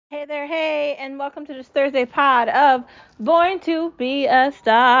Hey there, hey, and welcome to this Thursday pod of Born to Be a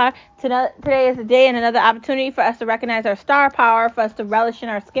Star. Today is a day and another opportunity for us to recognize our star power, for us to relish in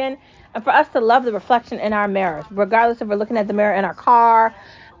our skin, and for us to love the reflection in our mirrors, regardless if we're looking at the mirror in our car,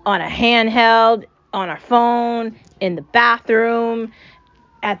 on a handheld, on our phone, in the bathroom,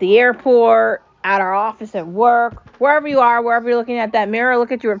 at the airport, at our office at work, wherever you are, wherever you're looking at that mirror,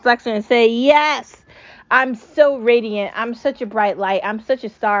 look at your reflection and say, yes, I'm so radiant. I'm such a bright light. I'm such a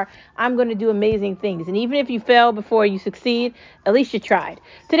star. I'm going to do amazing things. And even if you fail before you succeed, at least you tried.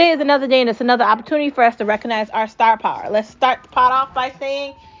 Today is another day and it's another opportunity for us to recognize our star power. Let's start the pot off by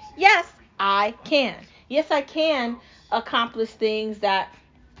saying, yes, I can. Yes, I can accomplish things that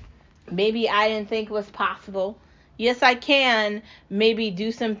maybe I didn't think was possible. Yes, I can maybe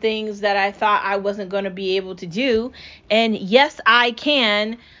do some things that I thought I wasn't going to be able to do. And yes, I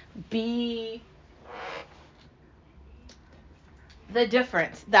can be the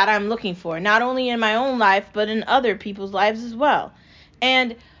difference that I'm looking for, not only in my own life, but in other people's lives as well.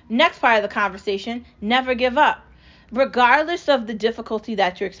 And next part of the conversation, never give up. Regardless of the difficulty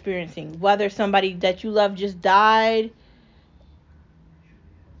that you're experiencing, whether somebody that you love just died,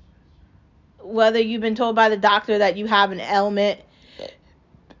 whether you've been told by the doctor that you have an ailment,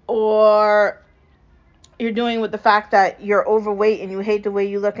 or you're dealing with the fact that you're overweight and you hate the way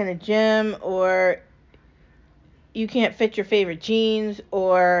you look in the gym, or you can't fit your favorite jeans,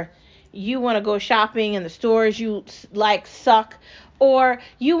 or you want to go shopping and the stores you like suck, or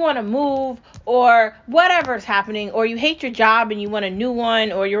you want to move, or whatever is happening, or you hate your job and you want a new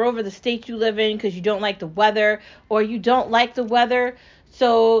one, or you're over the state you live in because you don't like the weather, or you don't like the weather,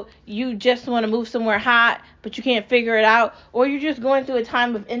 so you just want to move somewhere hot, but you can't figure it out, or you're just going through a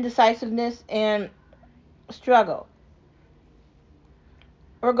time of indecisiveness and struggle.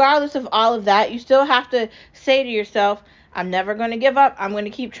 Regardless of all of that, you still have to say to yourself, I'm never going to give up. I'm going to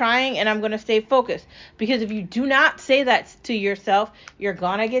keep trying and I'm going to stay focused. Because if you do not say that to yourself, you're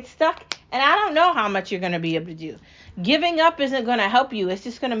going to get stuck. And I don't know how much you're going to be able to do. Giving up isn't going to help you. It's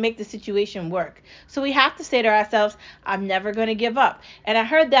just going to make the situation work. So we have to say to ourselves, I'm never going to give up. And I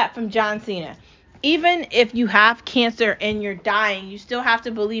heard that from John Cena. Even if you have cancer and you're dying, you still have to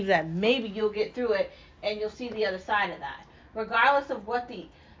believe that maybe you'll get through it and you'll see the other side of that. Regardless of what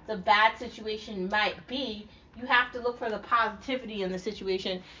the bad situation might be, you have to look for the positivity in the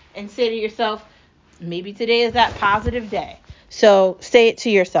situation and say to yourself, maybe today is that positive day. So say it to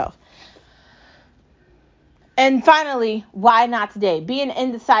yourself. And finally, why not today? Being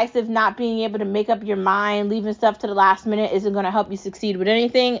indecisive, not being able to make up your mind, leaving stuff to the last minute isn't going to help you succeed with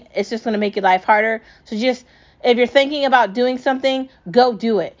anything. It's just going to make your life harder. So just, if you're thinking about doing something, go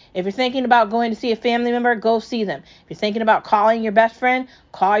do it. If you're thinking about going to see a family member, go see them. If you're thinking about calling your best friend,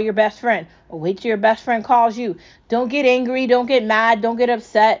 call your best friend. Or wait till your best friend calls you. Don't get angry. Don't get mad. Don't get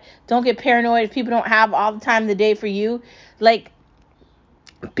upset. Don't get paranoid if people don't have all the time of the day for you. Like,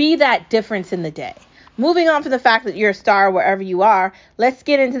 be that difference in the day. Moving on from the fact that you're a star wherever you are, let's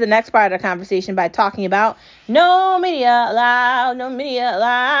get into the next part of the conversation by talking about no media allowed, no media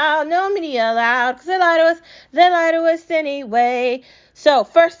allowed, no media allowed, because they lie to us anyway. So,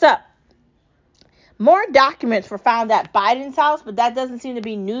 first up, more documents were found at Biden's house, but that doesn't seem to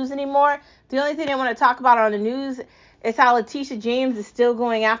be news anymore. The only thing they want to talk about on the news is how Letitia James is still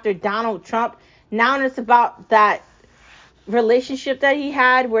going after Donald Trump. Now it's about that relationship that he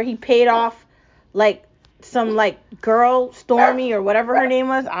had where he paid off like some like girl Stormy or whatever her name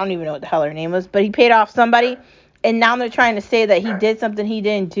was. I don't even know what the hell her name was, but he paid off somebody and now they're trying to say that he did something he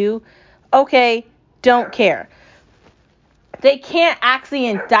didn't do. Okay, don't care. They can't actually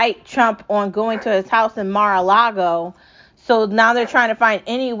indict Trump on going to his house in Mar-a-Lago, so now they're trying to find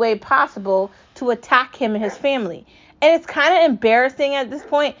any way possible to attack him and his family. And it's kind of embarrassing at this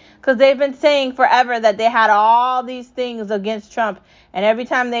point because they've been saying forever that they had all these things against Trump, and every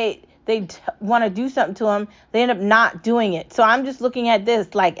time they want to do something to him, they end up not doing it. So I'm just looking at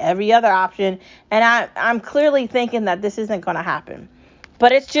this like every other option, and I'm clearly thinking that this isn't going to happen.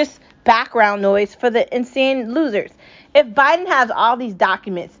 But it's just background noise for the insane losers. If Biden has all these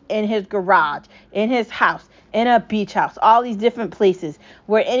documents in his garage, in his house, in a beach house, all these different places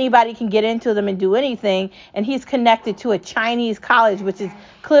where anybody can get into them and do anything, and he's connected to a Chinese college, which is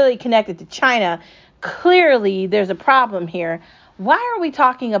clearly connected to China, clearly there's a problem here. Why are we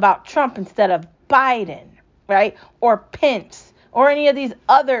talking about Trump instead of Biden, right? Or Pence, or any of these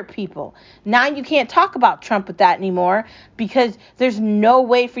other people. Now you can't talk about Trump with that anymore because there's no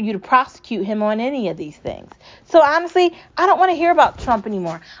way for you to prosecute him on any of these things. So honestly, I don't want to hear about Trump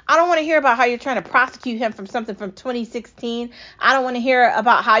anymore. I don't want to hear about how you're trying to prosecute him from something from 2016. I don't want to hear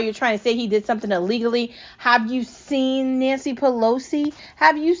about how you're trying to say he did something illegally. Have you seen Nancy Pelosi?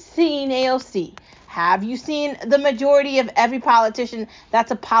 Have you seen AOC? Have you seen the majority of every politician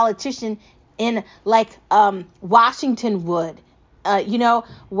that's a politician in like Washington would?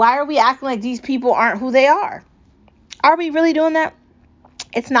 Why are we acting like these people aren't who they are? Are we really doing that?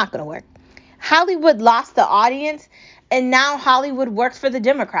 It's not going to work. Hollywood lost the audience, and now Hollywood works for the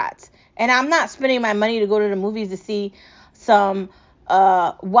Democrats. And I'm not spending my money to go to the movies to see some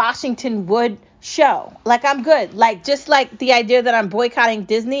Washington Wood show. Like, I'm good. Like, just like the idea that I'm boycotting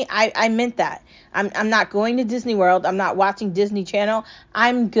Disney, I meant that. I'm not going to Disney World. I'm not watching Disney Channel.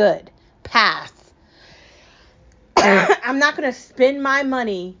 I'm good. Pass. I'm not going to spend my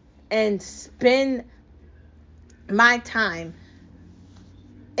money and spend my time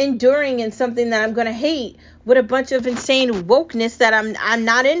enduring in something that I'm going to hate with a bunch of insane wokeness that I'm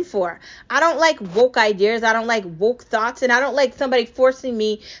not in for. I don't like woke ideas. I don't like woke thoughts. And I don't like somebody forcing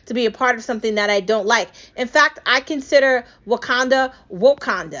me to be a part of something that I don't like. In fact, I consider Wakanda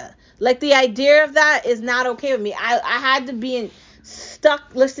Wakanda. Like, the idea of that is not okay with me. I had to be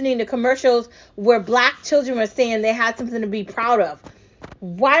stuck listening to commercials where black children were saying they had something to be proud of.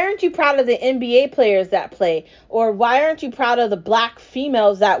 Why aren't you proud of the NBA players that play? Or why aren't you proud of the black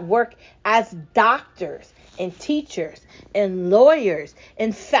females that work as doctors and teachers and lawyers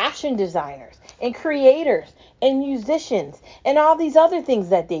and fashion designers and creators and musicians and all these other things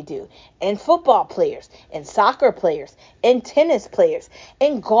that they do? And football players and soccer players and tennis players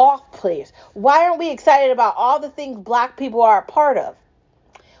and golf players. Why aren't we excited about all the things black people are a part of?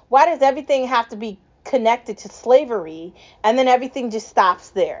 Why does everything have to be connected to slavery and then everything just stops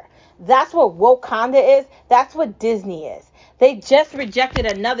there? That's what Wakanda is. That's what Disney is. They just rejected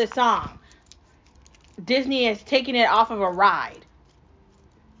another song. Disney is taking it off of a ride.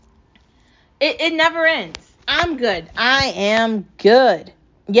 It never ends. I'm good. I am good.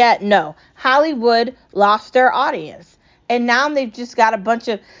 Yeah, no. Hollywood lost their audience. And now they've just got a bunch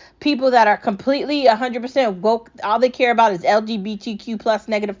of people that are completely 100% woke. All they care about is LGBTQ plus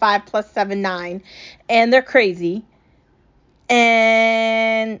 -5 plus 7 9. And they're crazy.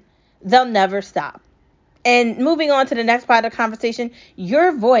 And they'll never stop. And moving on to the next part of the conversation,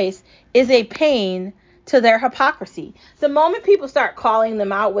 your voice is a pain to their hypocrisy. The moment people start calling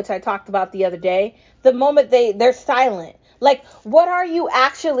them out, which I talked about the other day, the moment they're silent. Like, what are you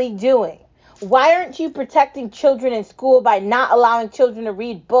actually doing? Why aren't you protecting children in school by not allowing children to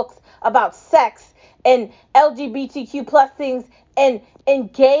read books about sex and LGBTQ plus things and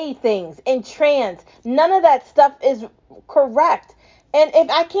gay things and trans? None of that stuff is correct. And if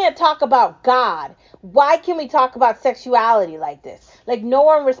I can't talk about God, why can we talk about sexuality like this? Like, no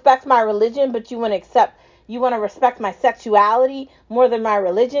one respects my religion, but you want to respect my sexuality more than my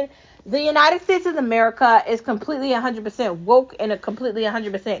religion. The United States of America is completely 100% woke and completely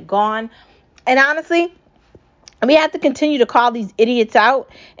 100% gone. And honestly, we have to continue to call these idiots out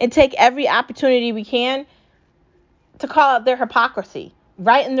and take every opportunity we can to call out their hypocrisy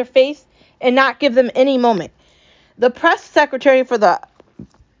right in their face and not give them any moment. The press secretary for the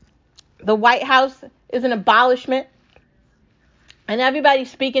White House is an abolishment, and everybody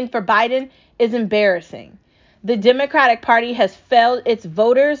speaking for Biden is embarrassing. The Democratic Party has failed its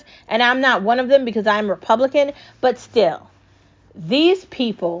voters, and I'm not one of them because I'm Republican, but still, these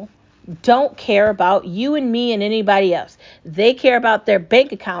people don't care about you and me and anybody else. They care about their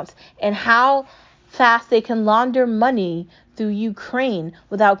bank accounts and how fast they can launder money through Ukraine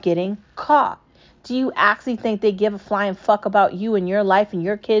without getting caught. Do you actually think they give a flying fuck about you and your life and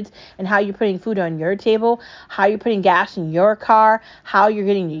your kids and how you're putting food on your table, how you're putting gas in your car, how you're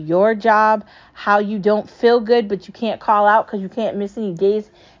getting to your job, how you don't feel good but you can't call out because you can't miss any days,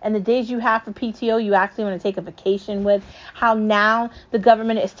 and the days you have for PTO you actually want to take a vacation with, how now the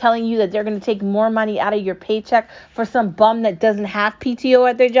government is telling you that they're going to take more money out of your paycheck for some bum that doesn't have PTO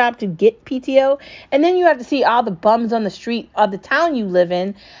at their job to get PTO, and then you have to see all the bums on the street of the town you live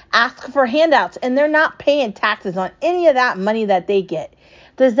in ask for handouts, and they're not paying taxes on any of that money that they get.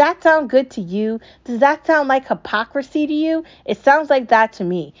 Does that sound good to you? Does that sound like hypocrisy to you? It sounds like that to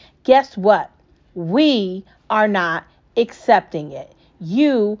me. Guess what? We are not accepting it.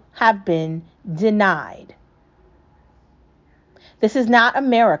 You have been denied. This is not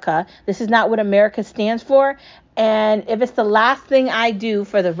America. This is not what America stands for. And if it's the last thing I do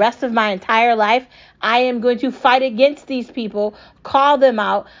for the rest of my entire life, I am going to fight against these people, call them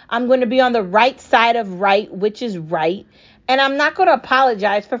out. I'm going to be on the right side of right, which is right. And I'm not going to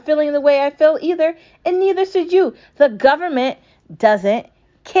apologize for feeling the way I feel either, and neither should you. The government doesn't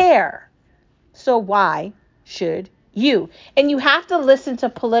care. So why should you? And you have to listen to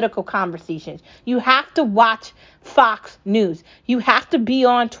political conversations. You have to watch Fox News. You have to be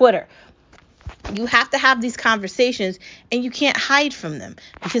on Twitter. You have to have these conversations, and you can't hide from them,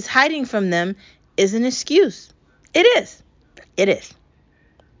 because hiding from them is an excuse. It is. It is.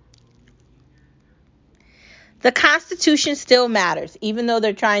 The Constitution still matters, even though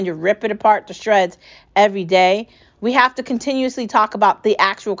they're trying to rip it apart to shreds every day. We have to continuously talk about the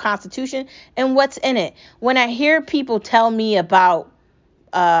actual Constitution and what's in it. When I hear people tell me about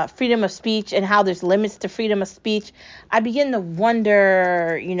freedom of speech and how there's limits to freedom of speech, I begin to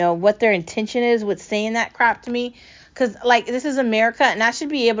wonder, what their intention is with saying that crap to me. Because, this is America, and I should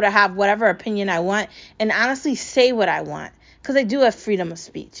be able to have whatever opinion I want and honestly say what I want, because I do have freedom of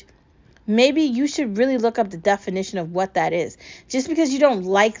speech. Maybe you should really look up the definition of what that is. Just because you don't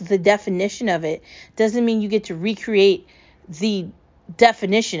like the definition of it doesn't mean you get to recreate the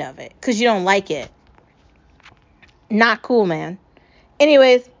definition of it because you don't like it. Not cool, man.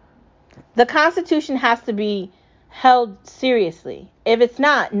 Anyways, the Constitution has to be held seriously. If it's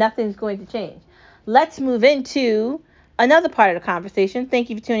not, nothing's going to change. Let's move into another part of the conversation. Thank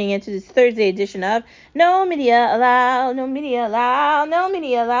you for tuning in to this Thursday edition of No Media Allowed, No Media Allowed, No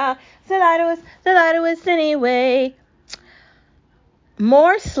Media Allowed. Say lie to us anyway.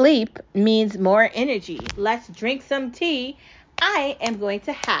 More sleep means more energy. Let's drink some tea. I am going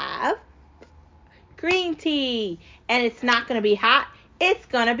to have green tea. And it's not going to be hot. It's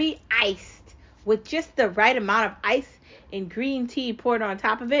going to be iced. With just the right amount of ice and green tea poured on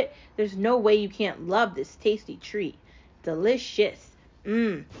top of it, there's no way you can't love this tasty treat. Delicious.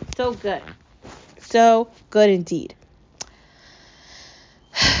 So good. So good indeed.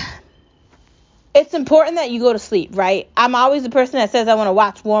 It's important that you go to sleep, right? I'm always the person that says I want to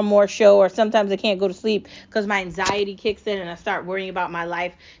watch one more show, or sometimes I can't go to sleep because my anxiety kicks in and I start worrying about my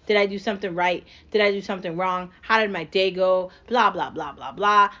life. Did I do something right? Did I do something wrong? How did my day go? Blah, blah, blah, blah,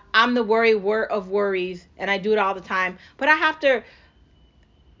 blah. I'm the worry of worries, and I do it all the time. But I have to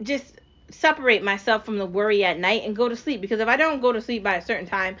just separate myself from the worry at night and go to sleep, because if I don't go to sleep by a certain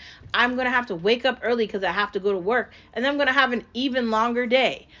time, I'm going to have to wake up early because I have to go to work, and then I'm going to have an even longer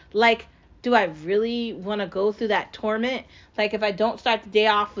day. Do I really want to go through that torment? If I don't start the day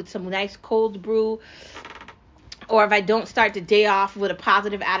off with some nice cold brew, or if I don't start the day off with a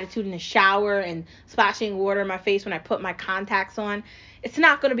positive attitude in the shower and splashing water in my face when I put my contacts on, it's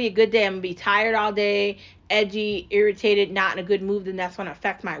not going to be a good day. I'm going to be tired all day, edgy, irritated, not in a good mood. Then that's going to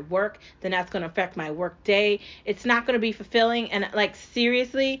affect my work. Then that's going to affect my work day. It's not going to be fulfilling. And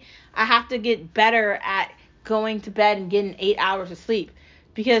seriously, I have to get better at going to bed and getting 8 hours of sleep,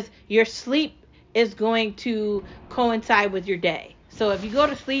 because your sleep is going to coincide with your day. So if you go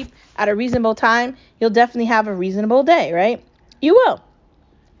to sleep at a reasonable time, you'll definitely have a reasonable day, right? You will.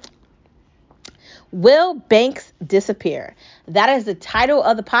 Will banks disappear? That is the title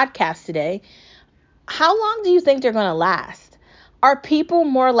of the podcast today. How long do you think they're going to last? Are people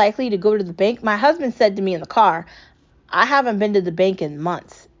more likely to go to the bank? My husband said to me in the car, I haven't been to the bank in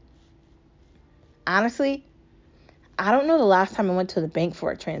months. Honestly, I don't know the last time I went to the bank for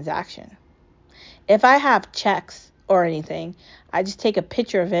a transaction. If I have checks or anything, I just take a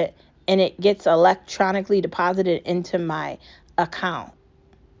picture of it and it gets electronically deposited into my account.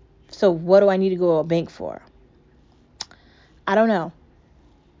 So what do I need to go to a bank for? I don't know.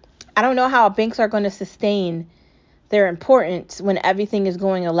 I don't know how banks are going to sustain their importance when everything is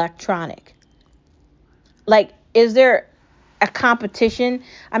going electronic. Is there a competition?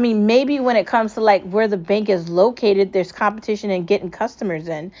 I mean, maybe when it comes to where the bank is located, there's competition in getting customers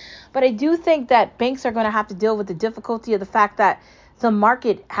in. But I do think that banks are going to have to deal with the difficulty of the fact that the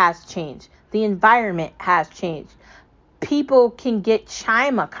market has changed. The environment has changed. People can get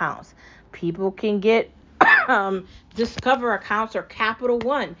Chime accounts. People can get Discover accounts or Capital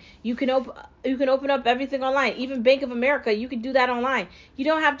One. You can open up everything online. Even Bank of America, you can do that online. You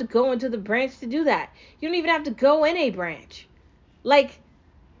don't have to go into the branch to do that. You don't even have to go in a branch.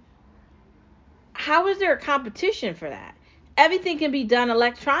 How is there a competition for that? Everything can be done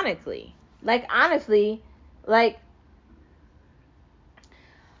electronically. Honestly, I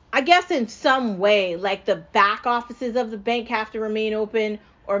guess in some way, the back offices of the bank have to remain open,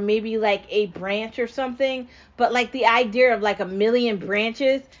 or maybe a branch or something. But the idea of a million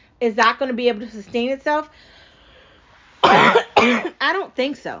branches, is that going to be able to sustain itself? I don't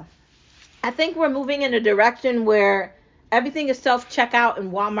think so. I think we're moving in a direction where everything is self-checkout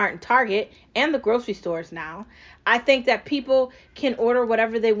in Walmart and Target and the grocery stores now. I think that people can order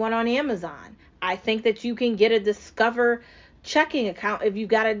whatever they want on Amazon. I think that you can get a Discover checking account if you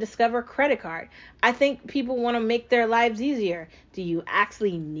got a Discover credit card. I think people want to make their lives easier. Do you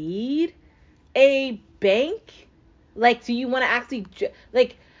actually need a bank? Like, do you want to actually,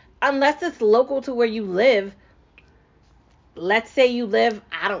 like, unless it's local to where you live, let's say you live,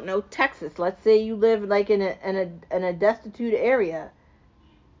 I don't know, Texas. Let's say you live like in a destitute area.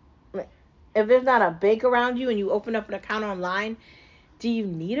 If there's not a bank around you and you open up an account online, do you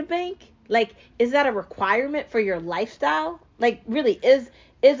need a bank? Like, is that a requirement for your lifestyle? Like, really, is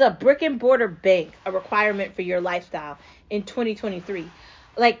a brick and mortar bank a requirement for your lifestyle in 2023?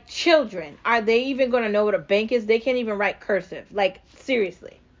 Like, children, are they even going to know what a bank is? They can't even write cursive. Like,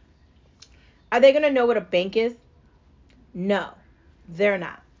 seriously. Are they going to know what a bank is? No, they're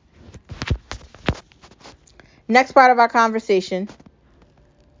not. Next part of our conversation.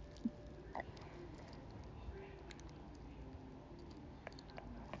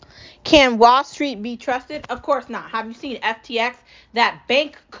 Can Wallstreet be trusted? Of course not. Have you seen FTX? That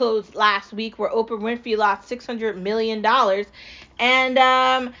bank closed last week where Oprah Winfrey lost $600 million. And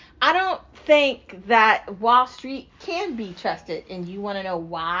I don't think that Wallstreet can be trusted. And you want to know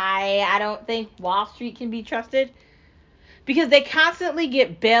why I don't think Wallstreet can be trusted? Because they constantly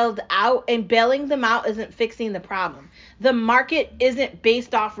get bailed out, and bailing them out isn't fixing the problem. The market isn't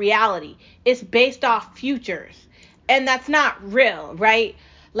based off reality. It's based off futures. And that's not real, right?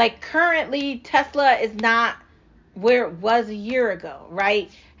 Like, currently, Tesla is not where it was a year ago,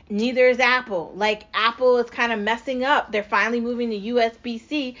 right? Neither is Apple. Like, Apple is kind of messing up. They're finally moving to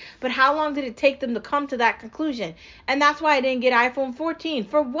USB-C, but how long did it take them to come to that conclusion? And that's why I didn't get iPhone 14.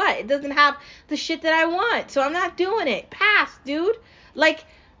 For what? It doesn't have the shit that I want, so I'm not doing it. Pass, dude. Like,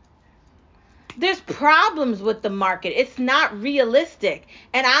 there's problems with the market. It's not realistic.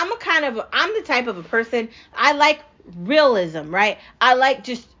 And I'm the type of a person, I like realism, right? I like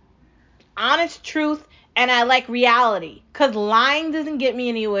just honest truth, and I like reality, because lying doesn't get me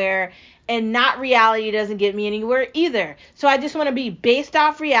anywhere, and not reality doesn't get me anywhere either. So I just want to be based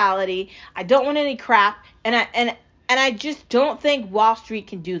off reality. I don't want any crap, and I just don't think Wallstreet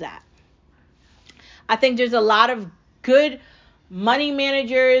can do that. I think there's a lot of good money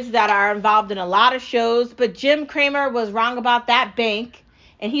managers that are involved in a lot of shows, but Jim Cramer was wrong about that bank,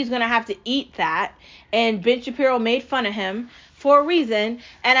 and he's going to have to eat that. And Ben Shapiro made fun of him for a reason.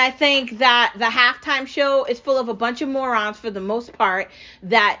 And I think that the halftime show is full of a bunch of morons for the most part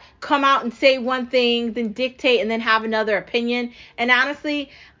that come out and say one thing, then dictate, and then have another opinion. And honestly,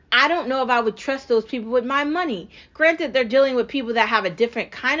 I don't know if I would trust those people with my money. Granted, they're dealing with people that have a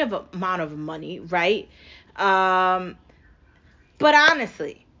different kind of amount of money, right? But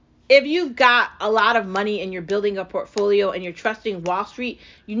honestly, if you've got a lot of money and you're building a portfolio and you're trusting Wallstreet,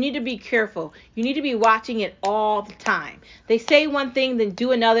 you need to be careful. You need to be watching it all the time. They say one thing, then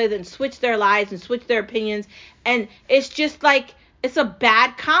do another, then switch their lives and switch their opinions. And it's just like, it's a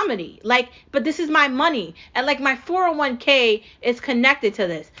bad comedy. Like, but this is my money. And like, my 401k is connected to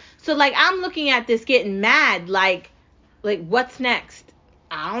this. So like, I'm looking at this getting mad. Like what's next?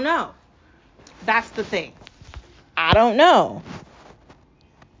 I don't know. That's the thing. I don't know.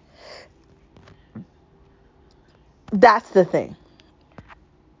 That's the thing.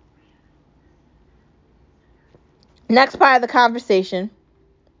 Next part of the conversation.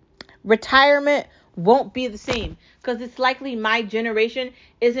 Retirement won't be the same, because it's likely my generation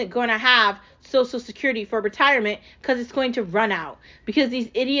isn't going to have Social Security for retirement, because it's going to run out. Because these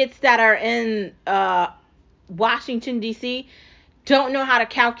idiots that are in Washington, D.C. don't know how to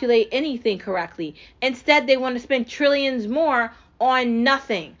calculate anything correctly. Instead, they want to spend trillions more on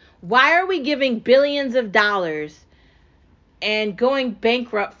nothing. Why are we giving billions of dollars and going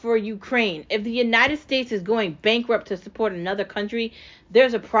bankrupt for Ukraine? If the United States is going bankrupt to support another country,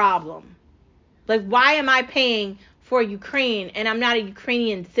 there's a problem. Like, why am I paying for Ukraine and I'm not a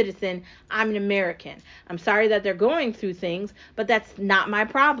Ukrainian citizen? I'm an American. I'm sorry that they're going through things, but that's not my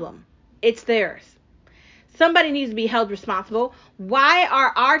problem. It's theirs. Somebody needs to be held responsible. Why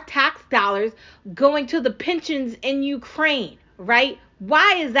are our tax dollars going to the pensions in Ukraine, right?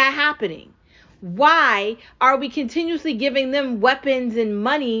 Why is that happening? Why are we continuously giving them weapons and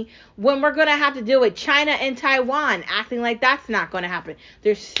money when we're going to have to deal with China and Taiwan, acting like that's not going to happen?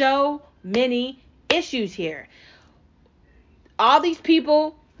 There's so many issues here. All these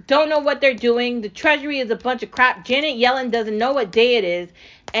people don't know what they're doing. The Treasury is a bunch of crap. Janet Yellen doesn't know what day it is.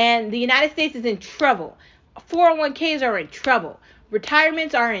 And the United States is in trouble. 401ks are in trouble.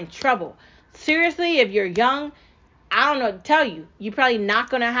 Retirements are in trouble. Seriously, if you're young, I don't know what to tell you. You're probably not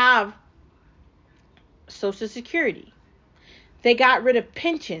going to have Social Security. They got rid of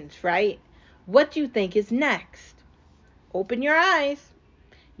pensions, right? What do you think is next? Open your eyes.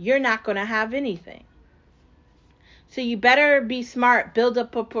 You're not going to have anything. So you better be smart, build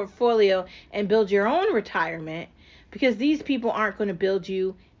up a portfolio, and build your own retirement, because these people aren't going to build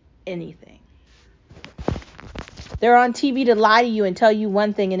you anything. They're on TV to lie to you and tell you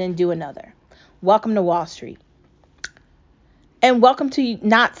one thing and then do another. Welcome to Wall Street. And welcome to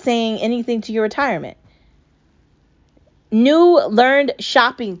not saying anything to your retirement. New learned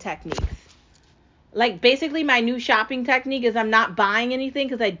shopping techniques. Like, basically my new shopping technique is I'm not buying anything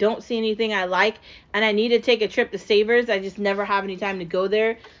because I don't see anything I like, and I need to take a trip to Savers. I just never have any time to go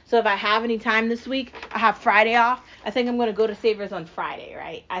there. So if I have any time this week, I have Friday off. I think I'm going to go to Savers on Friday,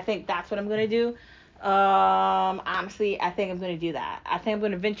 right? I think that's what I'm going to do. Honestly, I think I'm going to do that. I think I'm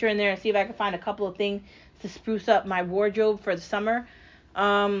going to venture in there and see if I can find a couple of things to spruce up my wardrobe for the summer.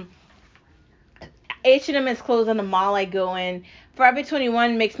 H&M is closed on the mall I go in. Forever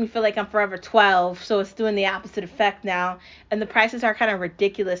 21 makes me feel like I'm Forever 12, so it's doing the opposite effect now. And the prices are kind of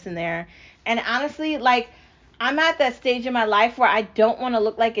ridiculous in there. And honestly, like, I'm at that stage in my life where I don't want to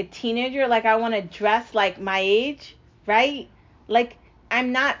look like a teenager. Like, I want to dress like my age, right? Like,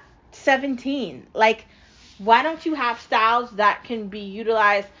 I'm not 17. Like, why don't you have styles that can be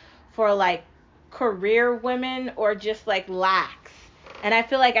utilized for, like, career women or just, like, lax? And I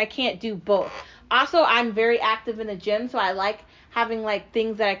feel like I can't do both. Also, I'm very active in the gym, so I like having, like,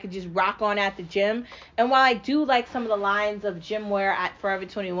 things that I could just rock on at the gym. And while I do like some of the lines of gym wear at Forever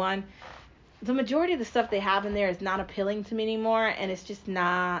 21, the majority of the stuff they have in there is not appealing to me anymore, and it's just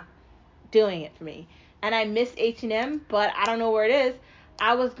not doing it for me. And I miss H&M, but I don't know where it is.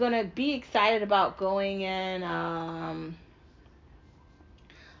 I was going to be excited about going in a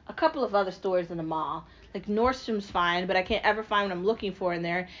couple of other stores in the mall. Like, Nordstrom's fine, but I can't ever find what I'm looking for in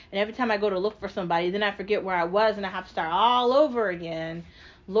there. And every time I go to look for somebody, then I forget where I was and I have to start all over again.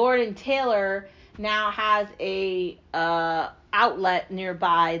 Lord & Taylor now has a outlet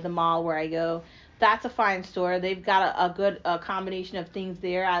nearby the mall where I go. That's a fine store. They've got a good combination of things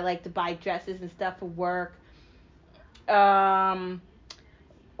there. I like to buy dresses and stuff for work. We're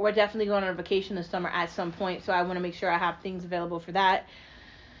definitely going on a vacation this summer at some point, so I want to make sure I have things available for that.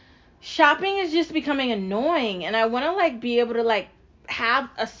 Shopping is just becoming annoying, and I want to, like, be able to, like, have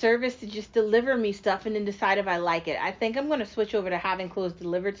a service to just deliver me stuff and then decide if I like it. I think I'm going to switch over to having clothes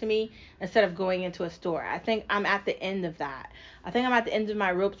delivered to me instead of going into a store. I think I'm at the end of that. I think I'm at the end of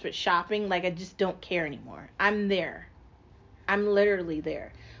my ropes with shopping. Like, I just don't care anymore. I'm there. I'm literally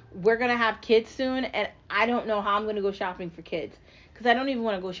there. We're going to have kids soon, and I don't know how I'm going to go shopping for kids because I don't even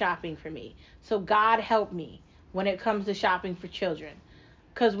want to go shopping for me. So God help me when it comes to shopping for children.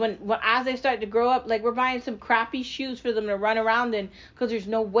 Because when as they start to grow up, like, we're buying some crappy shoes for them to run around in, because there's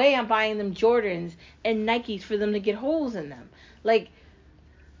no way I'm buying them Jordans and Nikes for them to get holes in them. Like,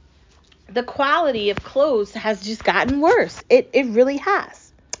 the quality of clothes has just gotten worse. It really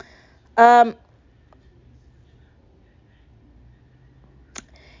has. Hair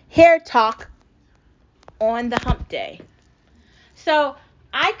talk on the hump day. So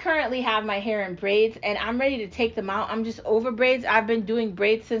I currently have my hair in braids, and I'm ready to take them out. I'm just over braids. I've been doing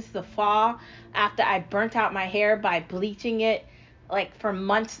braids since the fall after I burnt out my hair by bleaching it, like, for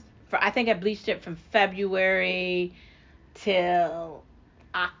months. I think I bleached it from February till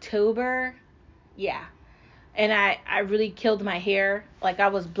October. Yeah. And I really killed my hair. Like, I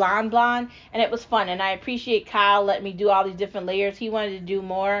was blonde, and it was fun. And I appreciate Kyle letting me do all these different layers. He wanted to do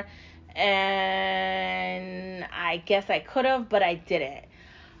more, and I guess I could have, but I didn't.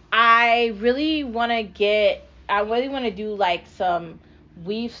 I really want to do, like, some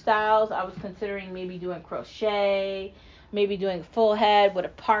weave styles. I was considering maybe doing crochet, maybe doing full head with a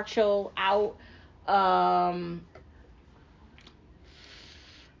partial out.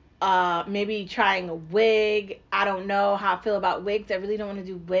 Maybe trying a wig. I don't know how I feel about wigs. I really don't want to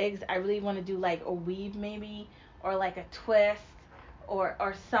do wigs. I really want to do, like, a weave maybe, or like a twist,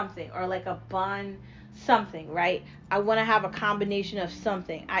 or something, or like a bun, something, right? I want to have a combination of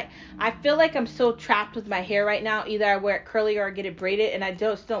something. I feel like I'm so trapped with my hair right now. Either I wear it curly or I get it braided, and I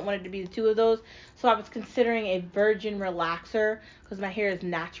just don't want it to be the two of those. So I was considering a virgin relaxer because my hair is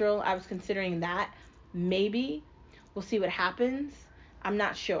natural. I was considering that. Maybe. We'll see what happens. I'm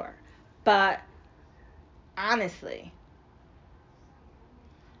not sure. But honestly,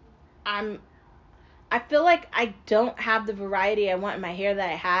 I feel like I don't have the variety I want in my hair that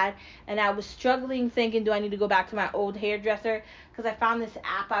I had, and I was struggling thinking, do I need to go back to my old hairdresser? Because I found this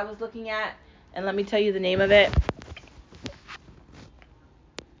app I was looking at, and let me tell you the name of it.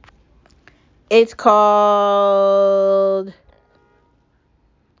 It's called,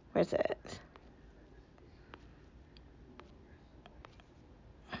 where's it?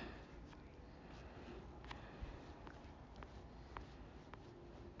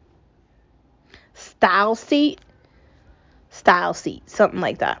 Style Seat. Style Seat, something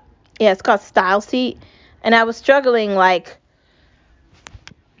like that. Yeah, it's called Style Seat. And I was struggling, like,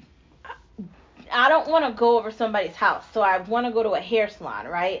 I don't want to go over somebody's house, so I want to go to a hair salon,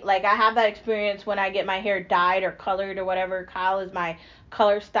 right? Like, I have that experience when I get my hair dyed or colored or whatever. Kyle is my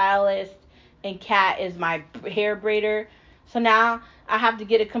color stylist, and Kat is my hair braider. So now I have to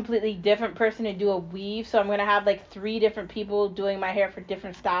get a completely different person to do a weave. So I'm going to have like 3 different people doing my hair for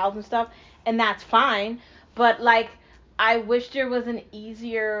different styles and stuff. And that's fine. But like, I wish there was an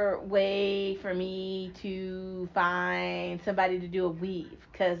easier way for me to find somebody to do a weave.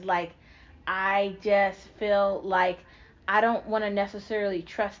 Because like, I just feel like I don't want to necessarily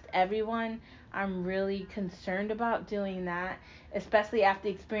trust everyone. I'm really concerned about doing that, especially after the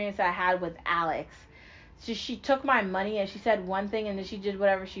experience I had with Alex. So she took my money and she said one thing and then she did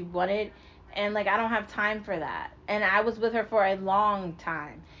whatever she wanted. And like, I don't have time for that. And I was with her for a long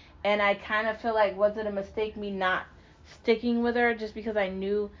time. And I kind of feel like, was it a mistake me not sticking with her just because I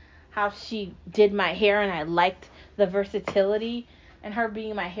knew how she did my hair and I liked the versatility and her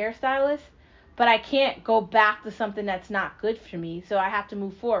being my hairstylist? But I can't go back to something that's not good for me, so I have to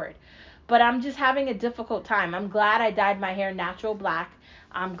move forward. But I'm just having a difficult time. I'm glad I dyed my hair natural black.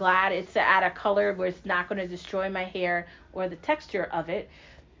 I'm glad it's at a color where it's not going to destroy my hair or the texture of it.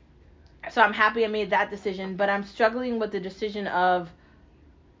 So I'm happy I made that decision, but I'm struggling with the decision of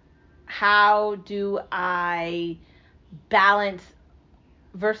how do I balance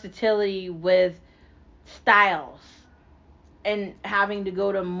versatility with styles and having to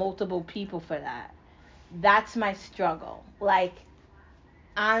go to multiple people for that. That's my struggle. Like,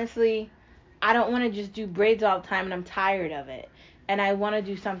 honestly, I don't want to just do braids all the time and I'm tired of it. And I want to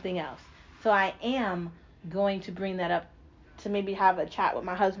do something else. So I am going to bring that up to maybe have a chat with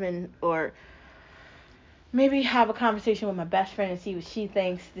my husband or maybe have a conversation with my best friend and see what she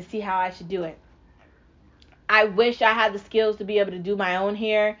thinks to see how I should do it. I wish I had the skills to be able to do my own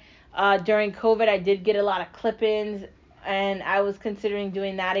hair. During COVID, I did get a lot of clip-ins and I was considering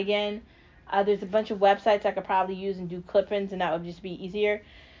doing that again. There's a bunch of websites I could probably use and do clip-ins and that would just be easier.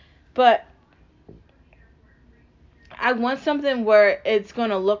 But I want something where it's going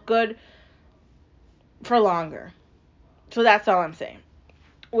to look good for longer. So that's all I'm saying.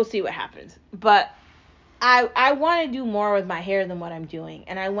 We'll see what happens. But I want to do more with my hair than what I'm doing.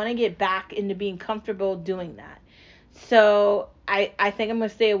 And I want to get back into being comfortable doing that. So I think I'm going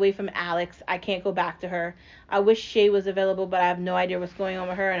to stay away from Alex. I can't go back to her. I wish Shay was available, but I have no idea what's going on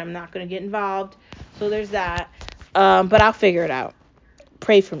with her, and I'm not going to get involved. So there's that. But I'll figure it out.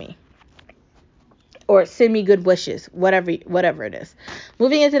 Pray for me. Or send me good wishes. Whatever it is.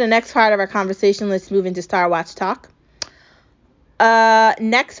 Moving into the next part of our conversation, let's move into Star Watch Talk.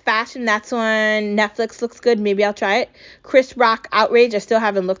 Next fashion, that's on Netflix, looks good. Maybe I'll try it. Rock Outrage. I still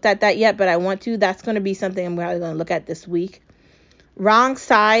haven't looked at that yet, but I want to. That's going to be something I'm probably going to look at this week. Wrong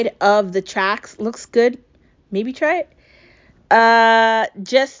Side of the Tracks looks good. Maybe try it.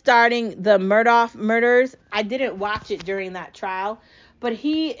 Just starting the Murdaugh murders. I didn't watch it during that trial, but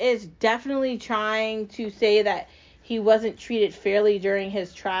he is definitely trying to say that he wasn't treated fairly during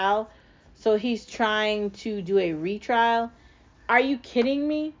his trial. So he's trying to do a retrial. Are you kidding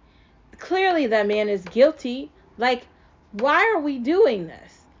me? Clearly that man is guilty. Like, why are we doing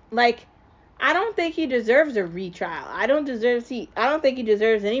this? Like, I don't think he deserves a retrial. I don't think he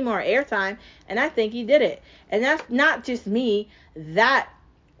deserves any more airtime, and I think he did it. And that's not just me. That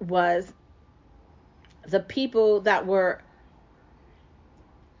was the people that were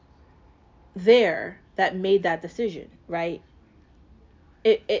there that made that decision, right?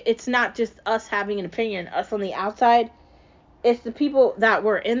 It's not just us having an opinion, us on the outside. It's the people that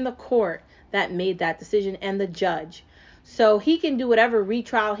were in the court that made that decision and the judge. So he can do whatever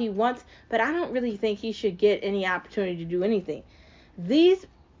retrial he wants, but I don't really think he should get any opportunity to do anything. These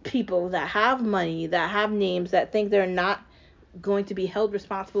people that have money, that have names, that think they're not going to be held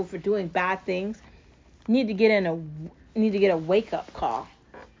responsible for doing bad things, need to get a wake-up call.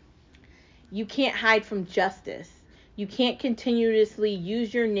 You can't hide from justice. You can't continuously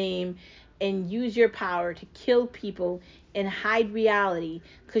use your name and use your power to kill people and hide reality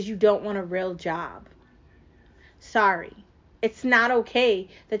because you don't want a real job. Sorry. It's not okay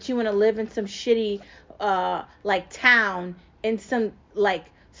that you want to live in some shitty like town in some like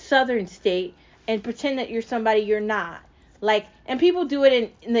southern state and pretend that you're somebody you're not. Like, and people do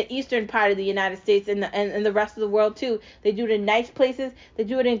it in the eastern part of the United States and the rest of the world too. They do it in nice places. They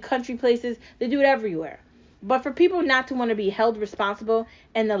do it in country places. They do it everywhere. But for people not to want to be held responsible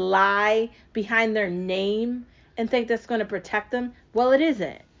and to lie behind their name and think that's going to protect them, well, it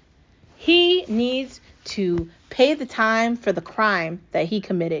isn't. He needs to pay the time for the crime that he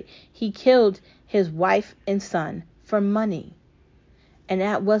committed. He killed his wife and son for money. And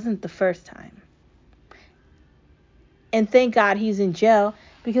that wasn't the first time. And thank God he's in jail,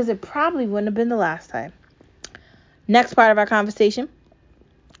 because it probably wouldn't have been the last time. Next part of our conversation.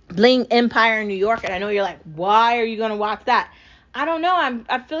 Bling Empire in New York. And I know you're like, why are you going to watch that? I don't know.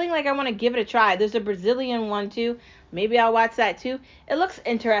 I'm feeling like I want to give it a try. There's a Brazilian one too. Maybe I'll watch that too. It looks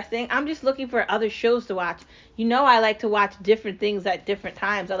interesting. I'm just looking for other shows to watch. You know, I like to watch different things at different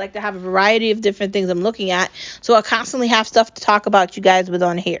times. I like to have a variety of different things I'm looking at. So I constantly have stuff to talk about you guys with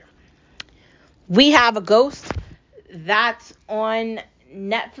on here. We Have a Ghost. That's on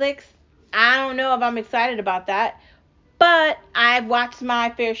Netflix. I don't know if I'm excited about that, but I've watched my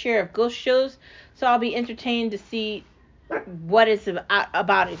fair share of ghost shows, so I'll be entertained to see what it's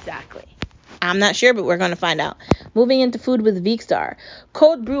about exactly. I'm not sure, but we're going to find out. Moving into food with Veekstar.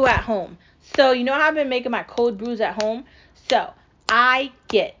 Cold brew at home. So, you know how I've been making my cold brews at home? So, I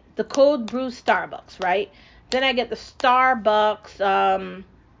get the cold brew Starbucks, right? Then I get the Starbucks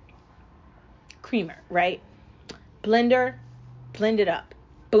creamer, right? Blender, blend it up.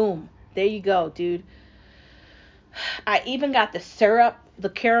 Boom. There you go, dude. I even got the syrup, the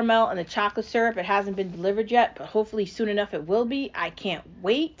caramel and the chocolate syrup. It hasn't been delivered yet, but hopefully soon enough it will be. I can't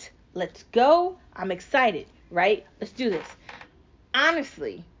wait. Let's go. I'm excited, right? Let's do this.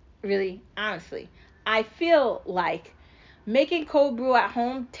 Honestly, really, honestly, I feel like making cold brew at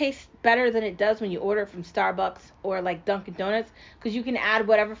home tastes better than it does when you order it from Starbucks or like Dunkin' Donuts, because you can add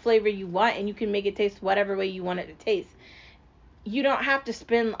whatever flavor you want and you can make it taste whatever way you want it to taste. You don't have to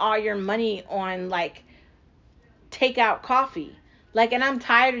spend all your money on like takeout coffee. Like, and I'm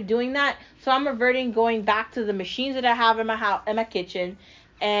tired of doing that, so I'm going back to the machines that I have in my house, in my kitchen,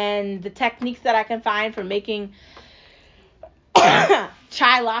 and the techniques that I can find for making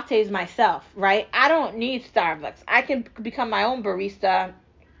chai lattes myself, right? I don't need Starbucks. I can become my own barista,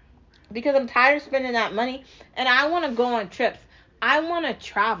 because I'm tired of spending that money, and I want to go on trips. I want to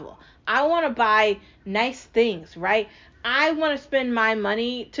travel. I want to buy nice things, right? I want to spend my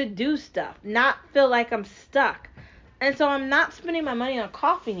money to do stuff, not feel like I'm stuck. And so I'm not spending my money on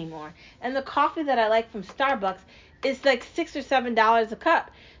coffee anymore. And the coffee that I like from Starbucks is like $6 or $7 a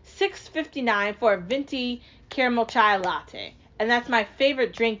cup. $6.59 for a venti caramel chai latte. And that's my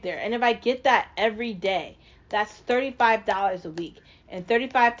favorite drink there. And if I get that every day, that's $35 a week. And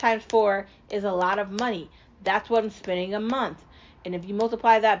 35 times 4 is a lot of money. That's what I'm spending a month. And if you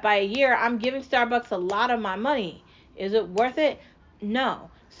multiply that by a year, I'm giving Starbucks a lot of my money. Is it worth it?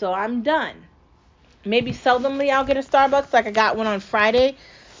 No. So I'm done. Maybe seldomly I'll get a Starbucks, like I got one on Friday,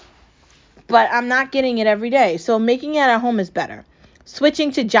 but I'm not getting it every day. So making it at home is better.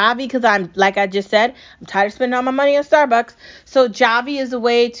 Switching to javy, because I'm, like I just said, I'm tired of spending all my money on Starbucks. So javy is a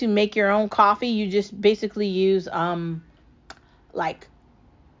way to make your own coffee. You just basically use like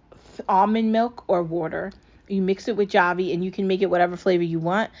almond milk or water. You mix it with javy and you can make it whatever flavor you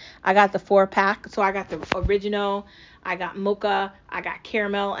want. I got the 4-pack, so I got the original, I got mocha, I got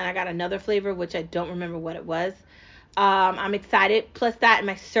caramel, and I got another flavor which I don't remember what it was. I'm excited. Plus that and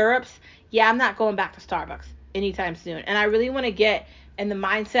my syrups. Yeah, I'm not going back to Starbucks anytime soon. And I really want to get in the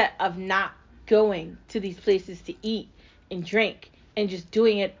mindset of not going to these places to eat and drink and just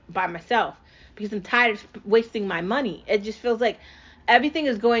doing it by myself, because I'm tired of wasting my money. It just feels like everything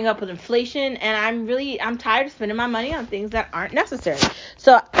is going up with inflation, and I'm tired of spending my money on things that aren't necessary.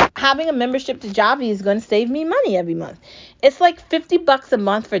 So having a membership to Javy is going to save me money every month. It's like $50 a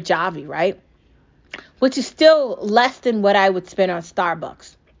month for Javy, right? Which is still less than what I would spend on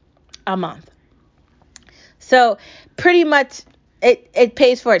Starbucks a month. So pretty much it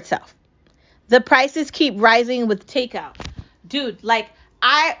pays for itself. The prices keep rising with takeout. Dude, like,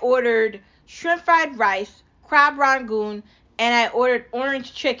 I ordered shrimp fried rice, crab rangoon, and I ordered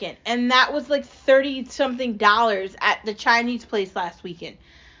orange chicken. And that was like 30 something dollars at the Chinese place last weekend.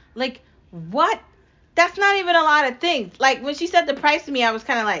 Like, what? That's not even a lot of things. Like, when she said the price to me, I was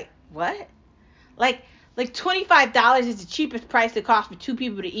kind of like, what? Like $25 is the cheapest price it costs for two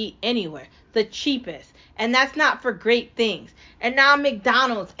people to eat anywhere. The cheapest. And that's not for great things. And now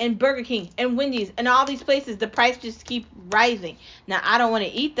McDonald's and Burger King and Wendy's and all these places, the price just keep rising. Now, I don't want to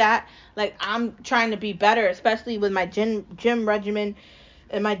eat that. Like, I'm trying to be better, especially with my gym regimen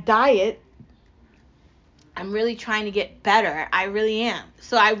and my diet. I'm really trying to get better. I really am.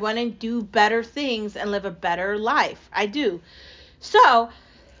 So I want to do better things and live a better life. I do. So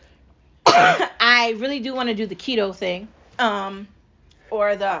I really do want to do the keto thing,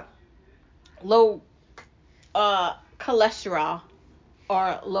 or the low cholesterol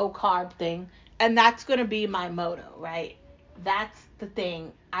or low carb thing, and that's going to be my motto, right? That's the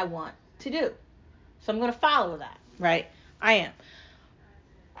thing I want to do. So I'm going to follow that, right? I am.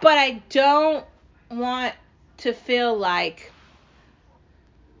 But I don't want to feel like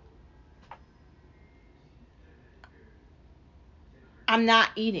I'm not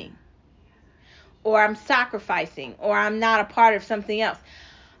eating, or I'm sacrificing, or I'm not a part of something else.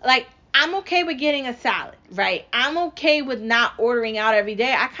 Like, I'm okay with getting a salad, right? I'm okay with not ordering out every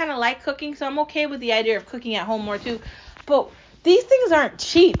day. I kind of like cooking, so I'm okay with the idea of cooking at home more too. But these things aren't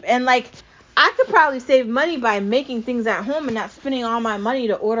cheap. And, like, I could probably save money by making things at home and not spending all my money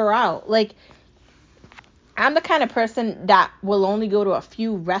to order out. Like, I'm the kind of person that will only go to a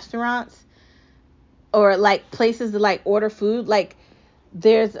few restaurants or, like, places to, like, order food. Like,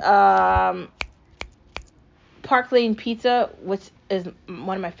 there's Park Lane Pizza, which is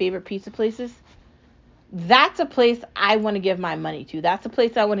one of my favorite pizza places. That's a place I want to give my money to. That's a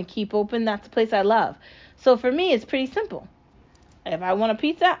place I want to keep open. That's a place I love. So for me, it's pretty simple. If I want a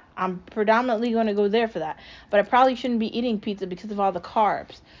pizza, I'm predominantly going to go there for that. But I probably shouldn't be eating pizza because of all the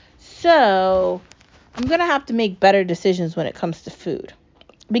carbs. So I'm going to have to make better decisions when it comes to food.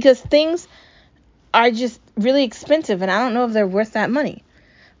 Because things are just really expensive, and I don't know if they're worth that money.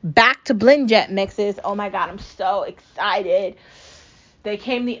 Back to blendjet mixes. Oh my God, I'm so excited. They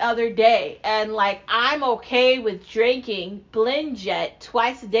came the other day, and, like, I'm okay with drinking blendjet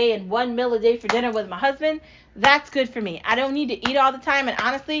twice a day and 1 meal a day for dinner with my husband. That's good for me. I don't need to eat all the time, and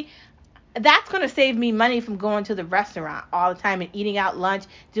honestly, that's going to save me money from going to the restaurant all the time and eating out lunch,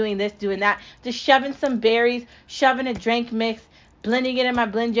 doing this, doing that. Just shoving some berries, shoving a drink mix, blending it in my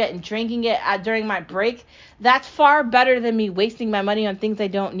blendjet and drinking it during my break. That's far better than me wasting my money on things I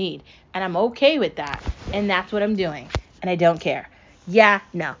don't need. And I'm okay with that. And that's what I'm doing. And I don't care. Yeah,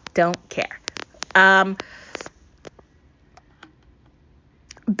 no, don't care. Back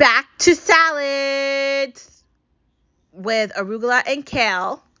to salads with arugula and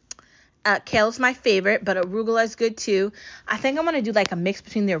kale. Kale is my favorite, but arugula is good too. I think I'm going to do like a mix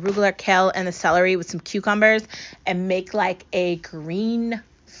between the arugula, kale, and the celery with some cucumbers and make like a green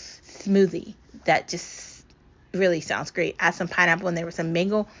smoothie that just really sounds great. Add some pineapple in there with some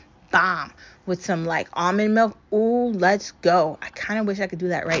mango. Bomb. With some like almond milk. Ooh, let's go. I kind of wish I could do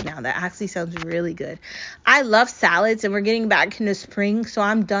that right now. That actually sounds really good. I love salads, and we're getting back into spring, so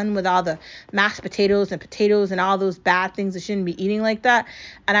I'm done with all the mashed potatoes and all those bad things I shouldn't be eating like that.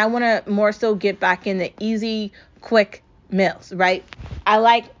 And I want to more so get back in the easy, quick meals, right? I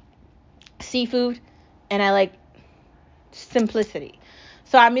like seafood, and I like simplicity.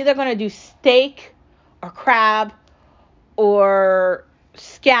 So I'm either going to do steak or crab or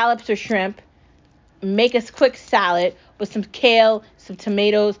scallops or shrimp, make a quick salad with some kale, some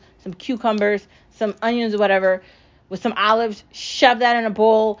tomatoes, some cucumbers, some onions or whatever, with some olives, shove that in a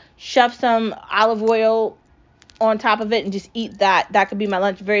bowl, shove some olive oil on top of it, and just eat that. That could be my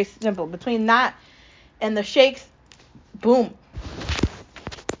lunch. Very simple. Between that and the shakes, boom.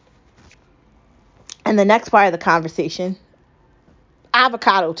 And the next part of the conversation,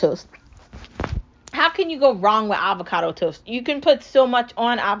 avocado toast. How can you go wrong with avocado toast? You can put so much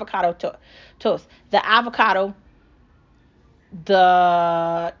on avocado toast. The avocado,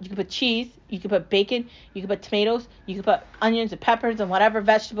 you can put cheese, you can put bacon, you can put tomatoes, you can put onions and peppers and whatever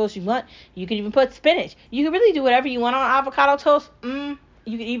vegetables you want. You can even put spinach. You can really do whatever you want on avocado toast. You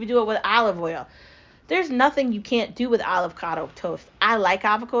can even do it with olive oil. There's nothing you can't do with avocado toast. I like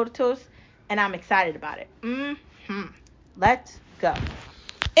avocado toast, and I'm excited about it. Let's go.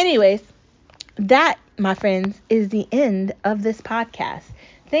 Anyways, that, my friends, is the end of this podcast.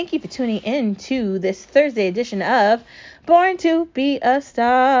 Thank you for tuning in to this Thursday edition of Born to Be a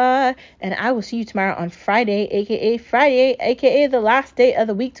Star. And I will see you tomorrow on Friday, aka the last day of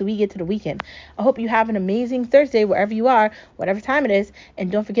the week till we get to the weekend. I hope you have an amazing Thursday wherever you are, whatever time it is.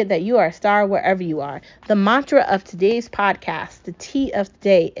 And don't forget that you are a star wherever you are. The mantra of today's podcast, the T of the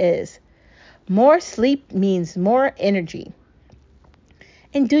day, is more sleep means more energy.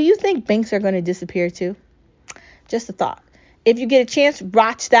 And do you think banks are going to disappear too? Just a thought. If you get a chance,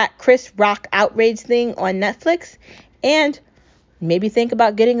 watch that Rock Outrage thing on Netflix, and maybe think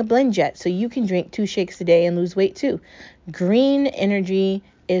about getting a blendjet so you can drink 2 shakes a day and lose weight too. Green energy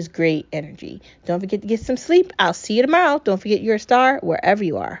is great energy. Don't forget to get some sleep. I'll see you tomorrow. Don't forget you're a star wherever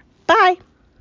you are. Bye.